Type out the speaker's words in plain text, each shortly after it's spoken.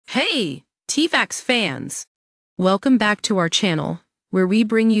Hey, TVAX fans! Welcome back to our channel, where we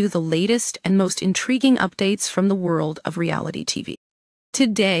bring you the latest and most intriguing updates from the world of reality TV.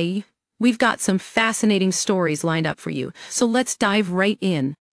 Today, we've got some fascinating stories lined up for you, so let's dive right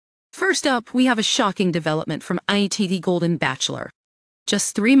in. First up, we have a shocking development from ITV Golden Bachelor.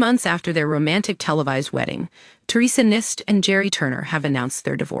 Just 3 months after their romantic televised wedding, Theresa, Nist, and Gerry have announced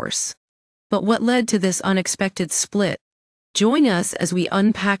their divorce. But what led to this unexpected split? Join us as we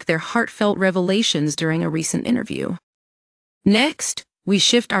unpack their heartfelt revelations during a recent interview. Next, we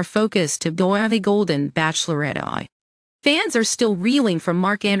shift our focus to Golden Bachelorette. Fans are still reeling from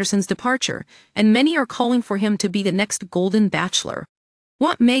Mark Anderson's departure, and many are calling for him to be the next Golden Bachelor.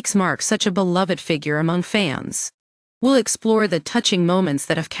 What makes Mark such a beloved figure among fans? We'll explore the touching moments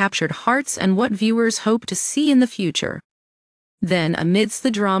that have captured hearts and what viewers hope to see in the future. Then, amidst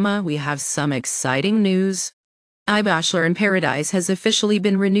the drama, we have some exciting news. Bachelor in Paradise has officially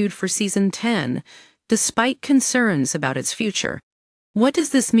been renewed for Season 10, despite concerns about its future. What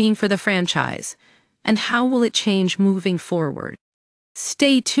does this mean for the franchise, and how will it change moving forward?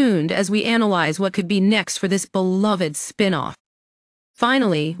 Stay tuned as we analyze what could be next for this beloved spin-off.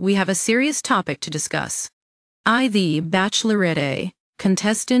 Finally, we have a serious topic to discuss. The Bachelorette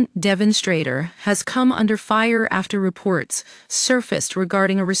contestant Devin Strader has come under fire after reports surfaced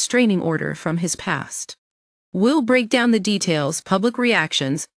regarding a restraining order from his past. We'll break down the details, public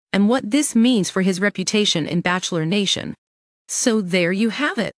reactions, and what this means for his reputation in Bachelor Nation. So there you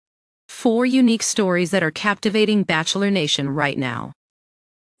have it. 4 unique stories that are captivating Bachelor Nation right now.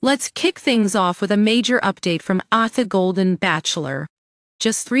 Let's kick things off with a major update from the Golden Bachelor.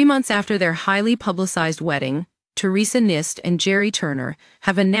 Just 3 months after their highly publicized wedding, Theresa, Nist, and Gerry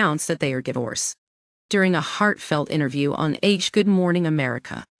have announced that they are divorced. During a heartfelt interview on Good Morning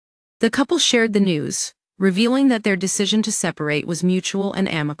America, the couple shared the news, revealing that their decision to separate was mutual and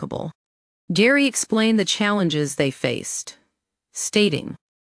amicable. Gerry explained the challenges they faced, stating,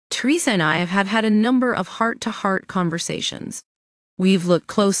 "Theresa and I have had a number of heart-to-heart conversations. We've looked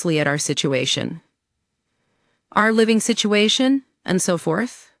closely at our situation, our living situation, and so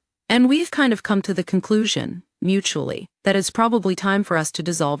forth, and we've kind of come to the conclusion, mutually, that it's probably time for us to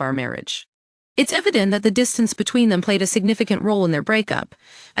dissolve our marriage." It's evident that the distance between them played a significant role in their breakup,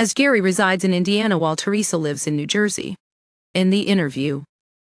 as Gerry resides in Indiana while Theresa lives in New Jersey. In the interview,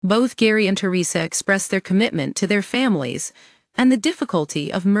 both Gerry and Theresa expressed their commitment to their families and the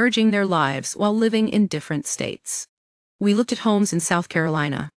difficulty of merging their lives while living in different states. "We looked at homes in South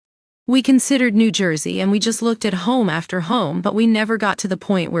Carolina. We considered New Jersey, and we just looked at home after home, but we never got to the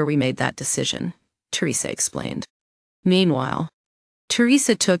point where we made that decision," Theresa explained. Meanwhile,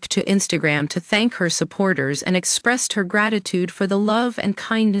 Theresa took to Instagram to thank her supporters and expressed her gratitude for the love and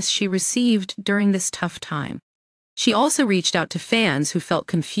kindness she received during this tough time. She also reached out to fans who felt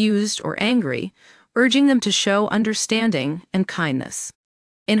confused or angry, urging them to show understanding and kindness.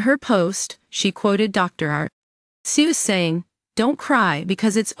 In her post, she quoted Dr. Seuss saying, "Don't cry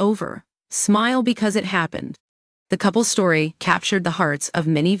because it's over. Smile because it happened." The couple's story captured the hearts of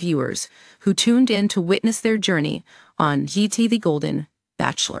many viewers who tuned in to witness their journey on the Golden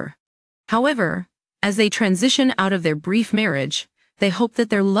Bachelor. However, as they transition out of their brief marriage, they hope that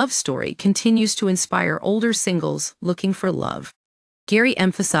their love story continues to inspire older singles looking for love. Gerry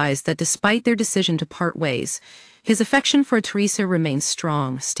emphasized that despite their decision to part ways, his affection for Theresa remains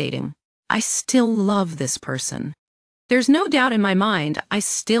strong, stating, "I still love this person. There's no doubt in my mind I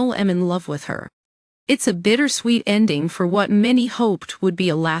still am in love with her." It's a bittersweet ending for what many hoped would be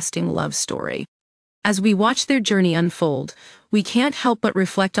a lasting love story. As we watch their journey unfold, we can't help but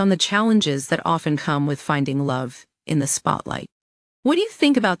reflect on the challenges that often come with finding love in the spotlight. What do you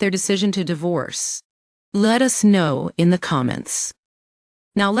think about their decision to divorce? Let us know in the comments.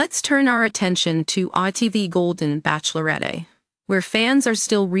 Now let's turn our attention to ITV Golden Bachelorette, where fans are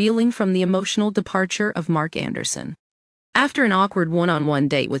still reeling from the emotional departure of Mark Anderson. After an awkward one-on-one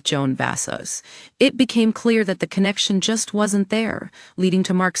date with Joan Vassos, it became clear that the connection just wasn't there, leading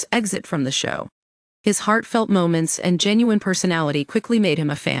to Mark's exit from the show. His heartfelt moments and genuine personality quickly made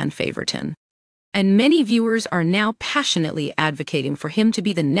him a fan favorite, and many viewers are now passionately advocating for him to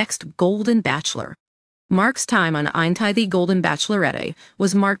be the next Golden Bachelor. Mark's time on ITV Golden Bachelorette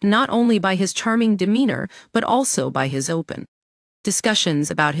was marked not only by his charming demeanor, but also by his open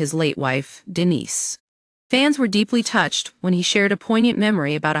discussions about his late wife, Denise. Fans were deeply touched when he shared a poignant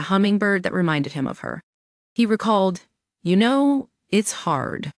memory about a hummingbird that reminded him of her. He recalled, "You know, it's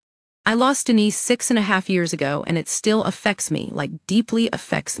hard. I lost Denise 6.5 years ago, and it still affects me, like deeply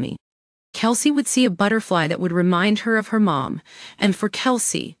affects me. Kelsey would see a butterfly that would remind her of her mom, and for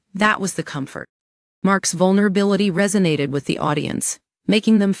Kelsey, that was the comfort." Mark's vulnerability resonated with the audience,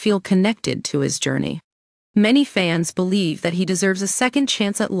 making them feel connected to his journey. Many fans believe that he deserves a second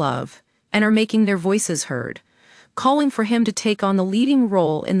chance at love and are making their voices heard, calling for him to take on the leading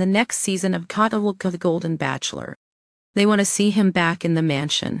role in the next season of the Golden Bachelor. They want to see him back in the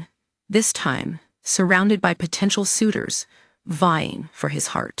mansion, this time surrounded by potential suitors, vying for his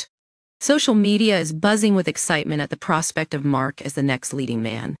heart. Social media is buzzing with excitement at the prospect of Mark as the next leading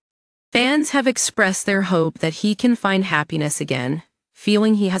man. Fans have expressed their hope that he can find happiness again,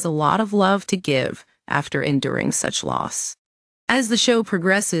 feeling he has a lot of love to give after enduring such loss. As the show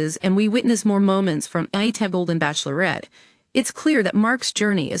progresses and we witness more moments from the Golden Bachelorette, it's clear that Mark's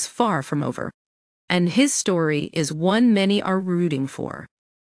journey is far from over, and his story is one many are rooting for.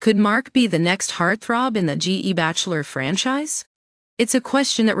 Could Mark be the next heartthrob in the Bachelor franchise? It's a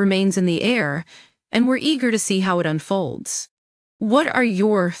question that remains in the air, and we're eager to see how it unfolds. What are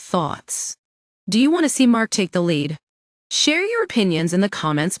your thoughts? Do you want to see Mark take the lead? Share your opinions in the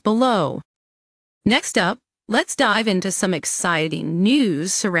comments below. Next up, let's dive into some exciting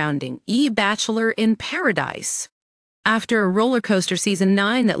news surrounding Bachelor in Paradise. After a rollercoaster season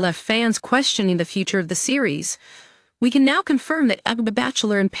 9 that left fans questioning the future of the series, we can now confirm that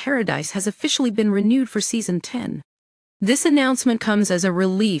Bachelor in Paradise has officially been renewed for season 10. This announcement comes as a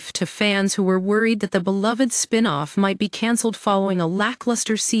relief to fans who were worried that the beloved spin-off might be canceled following a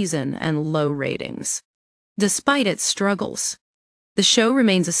lackluster season and low ratings. Despite its struggles, the show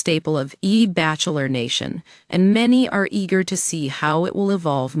remains a staple of Bachelor Nation, and many are eager to see how it will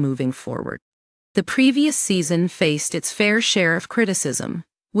evolve moving forward. The previous season faced its fair share of criticism,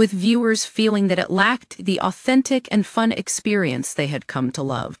 with viewers feeling that it lacked the authentic and fun experience they had come to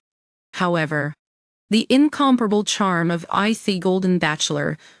love. However, the incomparable charm of the Golden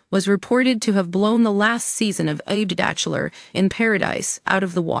Bachelor was reported to have blown the last season of Bachelor in Paradise out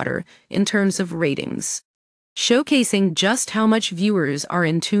of the water in terms of ratings, showcasing just how much viewers are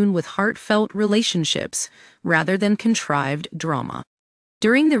in tune with heartfelt relationships rather than contrived drama.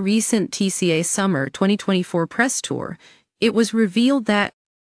 During the recent TCA Summer 2024 press tour, it was revealed that,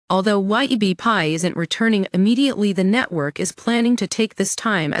 although YEB isn't returning immediately, the network is planning to take this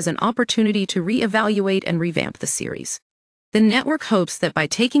time as an opportunity to re-evaluate and revamp the series. The network hopes that by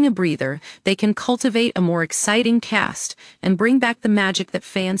taking a breather, they can cultivate a more exciting cast and bring back the magic that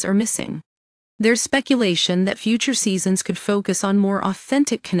fans are missing. There's speculation that future seasons could focus on more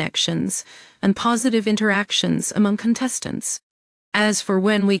authentic connections and positive interactions among contestants. As for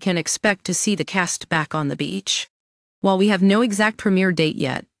when we can expect to see the cast back on the beach, while we have no exact premiere date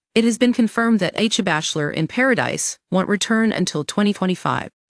yet, it has been confirmed that Bachelor in Paradise won't return until 2025.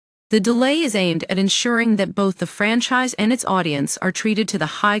 The delay is aimed at ensuring that both the franchise and its audience are treated to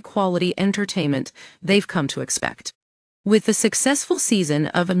the high-quality entertainment they've come to expect. With the successful season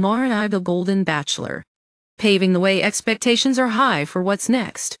of the Golden Bachelor paving the way, expectations are high for what's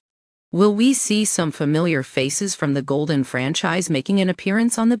next. Will we see some familiar faces from the Golden franchise making an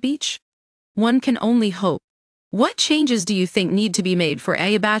appearance on the beach? One can only hope. What changes do you think need to be made for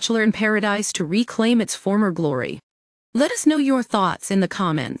Bachelor in Paradise to reclaim its former glory? Let us know your thoughts in the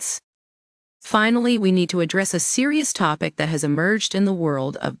comments. Finally, we need to address a serious topic that has emerged in the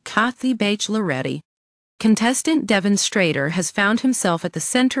world of Golden Bachelorette. Contestant Devin Strader has found himself at the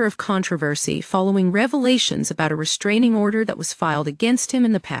center of controversy following revelations about a restraining order that was filed against him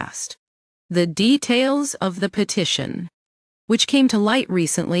in the past. The details of the petition, which came to light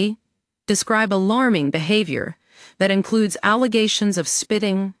recently, describe alarming behavior that includes allegations of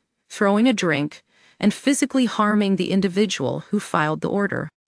spitting, throwing a drink, and physically harming the individual who filed the order.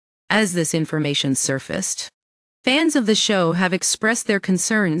 As this information surfaced, fans of the show have expressed their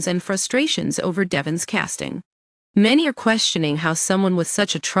concerns and frustrations over Devin's casting. Many are questioning how someone with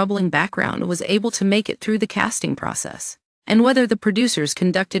such a troubling background was able to make it through the casting process, and whether the producers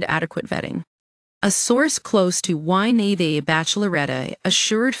conducted adequate vetting. A source close to the Bachelorette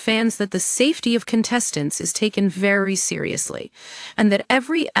assured fans that the safety of contestants is taken very seriously, and that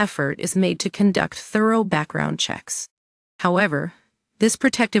every effort is made to conduct thorough background checks. However, this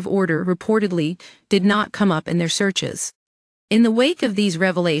protective order reportedly did not come up in their searches. In the wake of these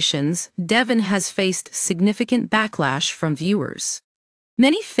revelations, Devin has faced significant backlash from viewers.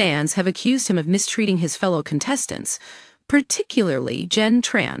 Many fans have accused him of mistreating his fellow contestants, particularly Jen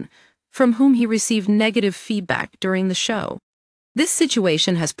Tran, from whom he received negative feedback during the show. This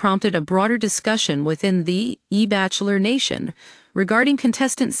situation has prompted a broader discussion within the Bachelor Nation regarding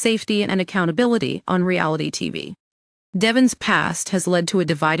contestant safety and accountability on reality TV. Devin's past has led to a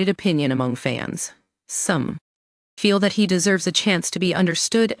divided opinion among fans. Some feel that he deserves a chance to be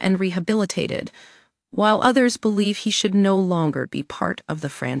understood and rehabilitated, while others believe he should no longer be part of the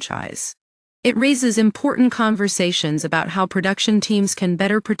franchise. It raises important conversations about how production teams can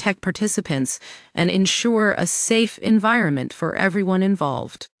better protect participants and ensure a safe environment for everyone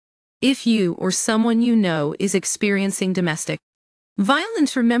involved. If you or someone you know is experiencing domestic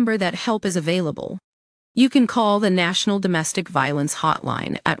violence, remember that help is available. You can call the National Domestic Violence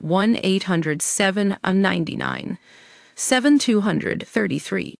Hotline at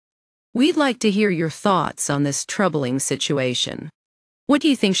 1-800-799-7233. We'd like to hear your thoughts on this troubling situation. What do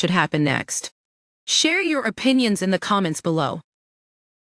you think should happen next? Share your opinions in the comments below.